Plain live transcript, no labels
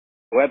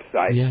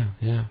website.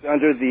 Yeah.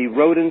 Under the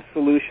Rodin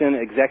Solution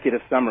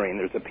Executive Summary, and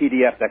there's a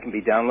PDF that can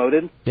be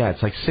downloaded. Yeah,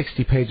 it's like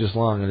 60 pages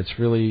long, and it's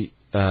really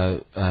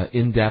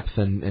in-depth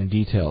and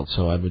detailed,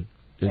 so I would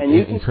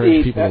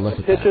encourage people to look at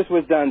that. The pictures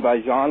was done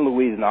by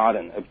Jean-Louis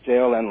Naudin of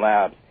JLN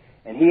Labs,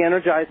 and he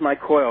energized my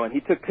coil, and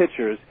he took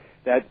pictures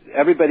that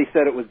everybody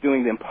said it was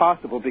doing the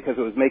impossible because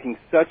it was making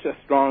such a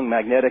strong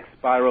magnetic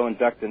spiral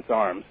inductance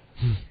arms.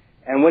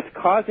 And what's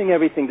causing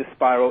everything to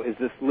spiral is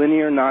this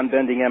linear,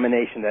 non-bending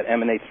emanation that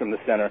emanates from the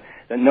center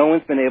that no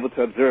one's been able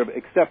to observe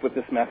except with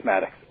this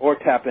mathematics, or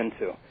tap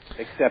into,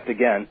 except,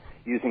 again,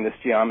 using this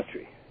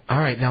geometry. All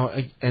right, now,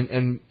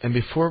 and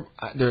before,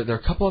 there are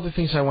a couple other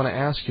things I want to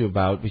ask you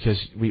about, because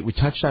we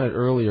touched on it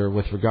earlier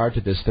with regard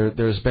to this.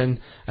 There's been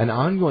an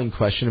ongoing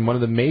question, and one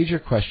of the major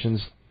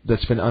questions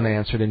that's been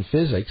unanswered in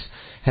physics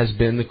has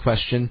been the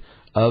question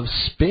of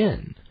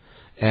spin,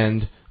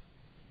 and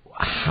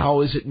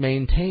how is it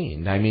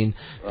maintained? I mean,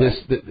 right.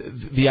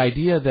 the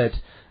idea that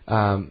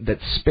that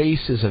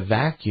space is a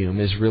vacuum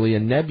is really a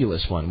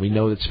nebulous one. We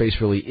know that space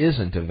really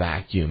isn't a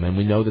vacuum, and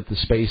we know that the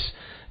space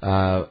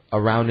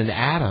around an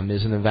atom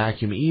isn't a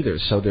vacuum either.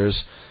 So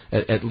there's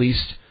at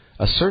least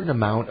a certain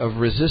amount of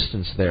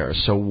resistance there.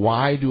 So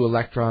why do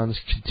electrons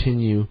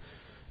continue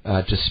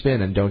to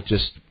spin and don't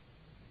just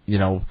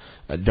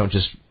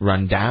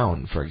run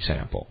down, for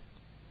example?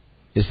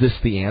 Is this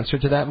the answer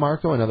to that,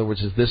 Marko? In other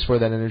words, is this where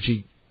that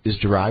energy is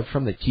derived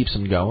from that keeps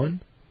them going?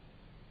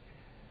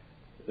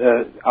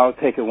 I'll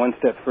take it one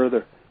step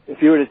further.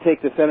 If you were to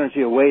take this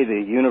energy away,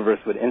 the universe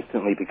would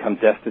instantly become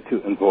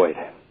destitute and void.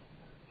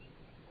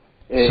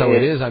 So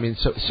it is. I mean,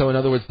 so in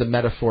other words, the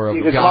metaphor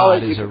of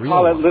God is a real one. You could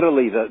call it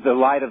literally the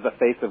light of the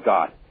face of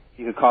God.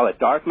 You could call it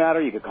dark matter.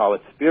 You could call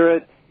it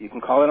spirit. You can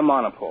call it a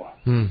monopole.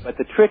 But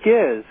the trick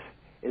is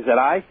that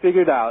I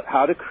figured out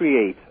how to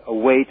create a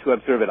way to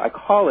observe it. I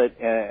call it,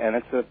 and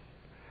it's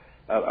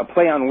a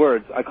play on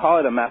words, I call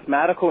it a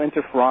mathematical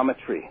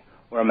interferometry,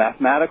 or a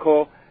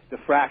mathematical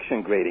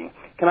diffraction grating.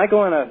 Can I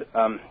go in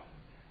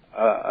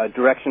a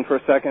direction for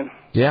a second?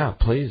 Yeah,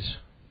 please.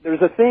 There's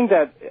a thing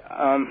that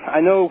I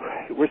know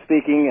we're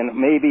speaking, and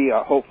maybe,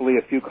 hopefully,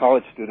 a few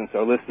college students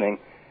are listening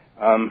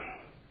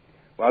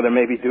while they're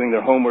maybe doing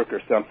their homework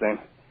or something.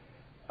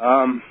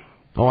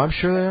 Oh, I'm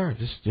sure they are.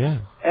 Just, yeah.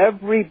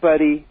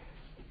 Everybody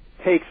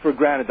takes for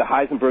granted the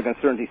Heisenberg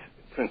uncertainty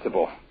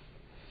principle.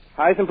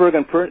 Heisenberg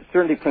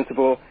uncertainty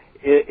principle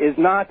is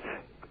not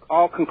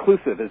all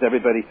conclusive as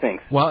everybody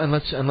thinks. Well, and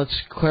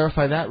let's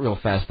clarify that real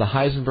fast. The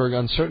Heisenberg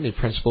uncertainty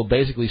principle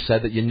basically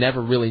said that you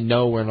never really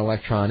know where an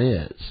electron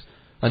is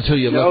until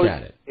you look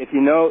at it. If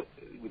you know,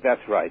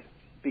 that's right.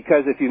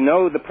 Because if you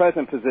know the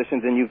present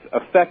position, then you've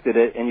affected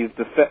it and you've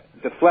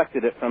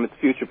deflected it from its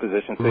future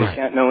position, so you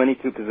can't know any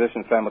two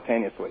positions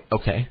simultaneously.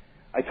 Okay.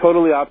 I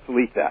totally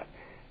obsolete that.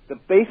 The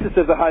basis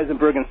of the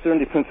Heisenberg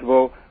uncertainty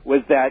principle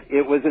was that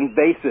it was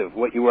invasive,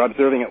 what you were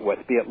observing it was,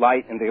 be it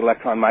light in the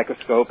electron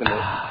microscope, and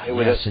it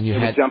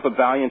would jump a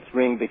valence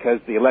ring because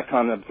the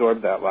electron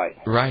absorbed that light.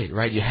 Right.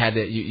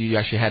 You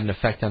actually had an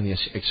effect on the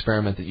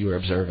experiment that you were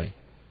observing.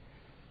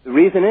 The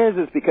reason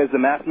is because the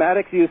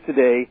mathematics used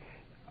today,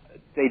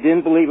 they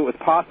didn't believe it was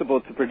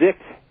possible to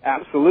predict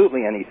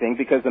absolutely anything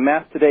because the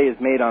math today is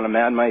made on a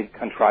man-made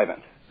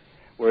contrivance,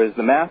 whereas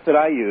the math that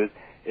I use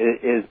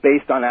is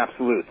based on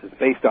absolutes. It's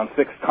based on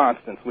fixed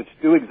constants, which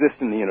do exist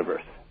in the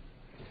universe.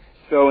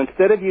 So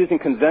instead of using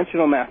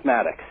conventional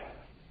mathematics,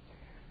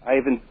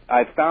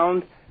 I've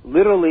found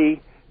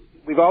literally,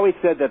 we've always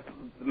said that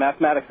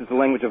mathematics is the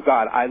language of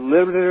God. I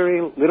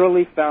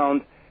literally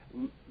found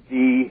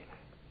the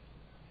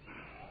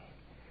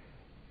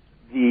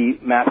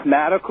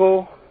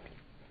mathematical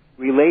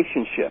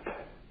relationship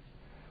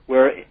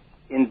where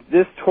in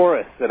this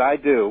torus that I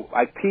do,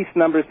 I piece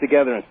numbers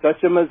together in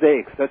such a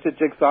mosaic, such a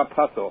jigsaw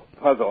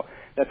puzzle,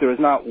 that there is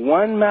not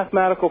one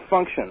mathematical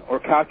function or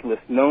calculus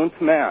known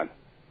to man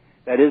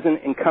that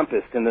isn't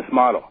encompassed in this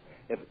model.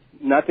 If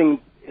nothing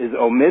is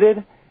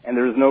omitted and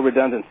there is no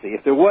redundancy.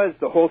 If there was,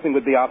 the whole thing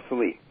would be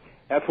obsolete.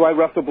 That's why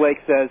Russell Blake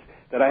says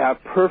that I have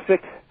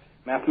perfect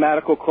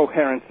mathematical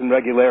coherence and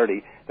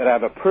regularity, that I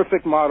have a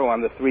perfect model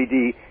on the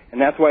 3D, and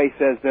that's why he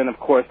says then, of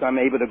course, I'm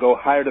able to go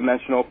higher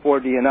dimensional,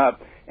 4D and up,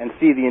 and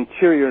see the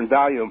interior and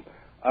volume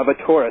of a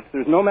torus.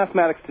 There's no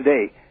mathematics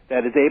today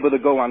that is able to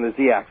go on the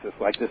z-axis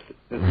like this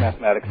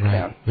mathematics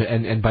can.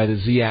 And by the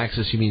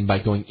z-axis, you mean by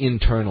going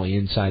internally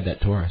inside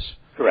that torus?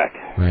 Correct.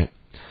 Right.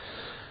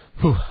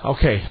 Whew,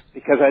 okay.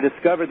 Because I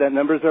discovered that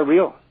numbers are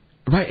real.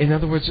 Right, in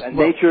other words... And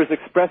nature is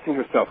expressing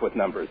herself with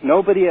numbers.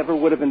 Nobody ever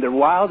would have, in their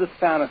wildest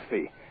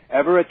fantasy,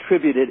 ever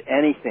attributed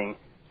anything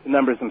to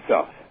numbers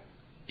themselves.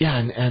 Yeah,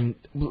 and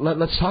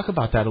let's talk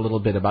about that a little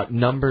bit, about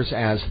numbers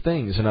as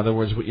things. In other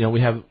words,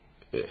 we have,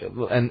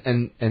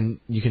 and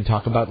you can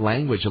talk about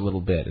language a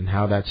little bit and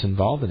how that's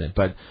involved in it.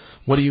 But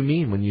what do you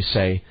mean when you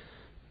say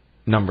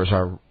numbers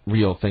are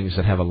real things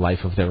that have a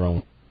life of their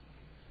own?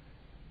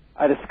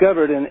 I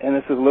discovered, and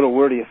this is a little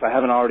wordy if I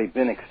haven't already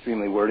been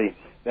extremely wordy,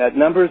 that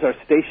numbers are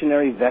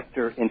stationary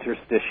vector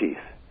interstices,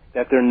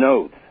 that they're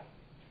nodes.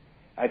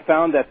 I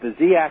found that the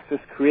z-axis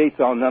creates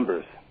all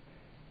numbers.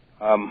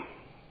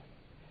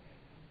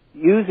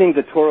 using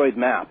the toroid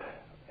map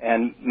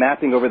and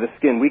mapping over the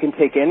skin, we can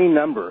take any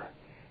number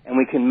and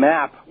we can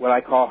map what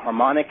I call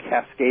harmonic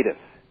cascadus.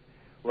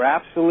 We're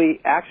actually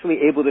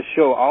able to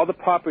show all the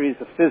properties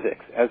of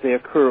physics as they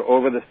occur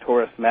over this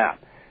torus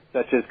map,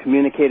 such as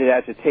communicated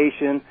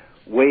agitation,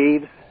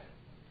 waves.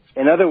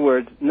 In other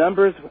words,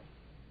 numbers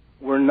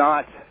were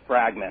not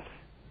fragments,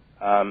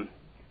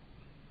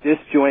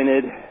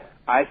 disjointed,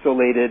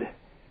 isolated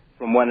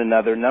from one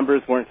another.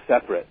 Numbers weren't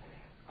separate.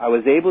 I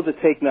was able to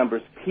take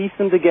numbers, piece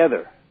them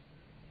together,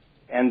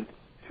 and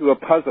to a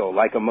puzzle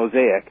like a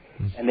mosaic,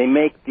 and they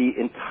make the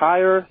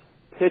entire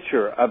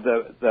picture of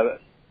the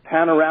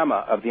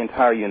panorama of the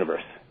entire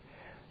universe.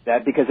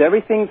 That because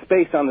everything's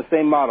based on the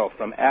same model,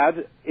 from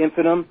ad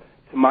infinitum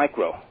to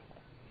micro.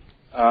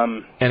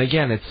 And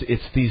again,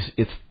 it's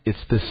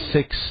the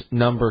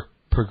 6-number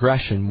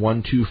progression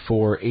 1, 2,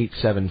 4, 8,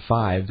 7,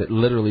 5 that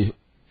literally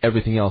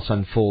everything else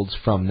unfolds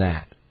from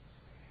that.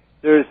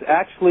 There's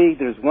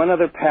one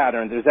other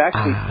pattern. There's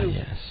actually two.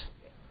 Yes.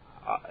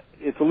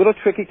 It's a little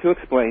tricky to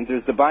explain.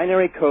 There's the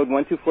binary code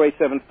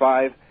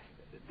 124875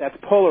 that's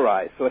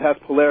polarized, so it has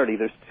polarity.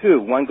 There's two.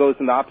 One goes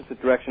in the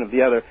opposite direction of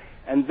the other.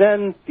 And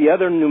then the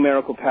other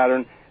numerical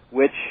pattern,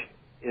 which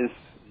is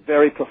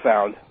very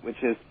profound,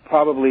 which is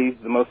probably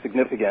the most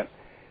significant,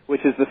 which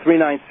is the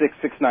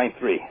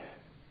 396693.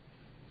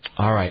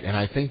 All right, and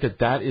I think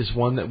that is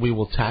one that we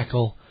will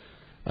tackle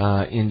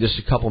in just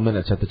a couple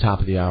minutes at the top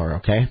of the hour,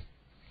 okay?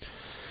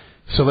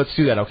 So let's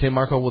do that, okay,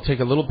 Marko? We'll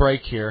take a little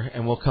break here,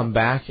 and we'll come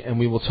back, and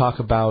we will talk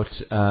about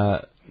this.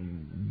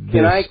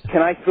 Can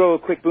I throw a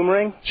quick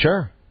boomerang?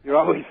 Sure. You're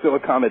always so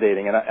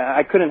accommodating, and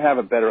I couldn't have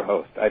a better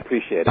host. I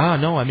appreciate it.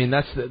 No, I mean,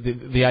 that's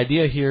the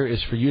idea here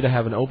is for you to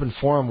have an open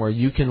forum where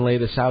you can lay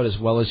this out as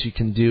well as you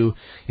can do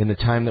in the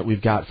time that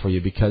we've got for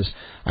you, because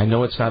I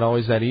know it's not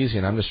always that easy,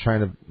 and I'm just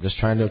trying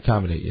to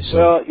accommodate you. So.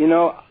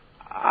 Well,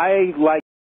 I like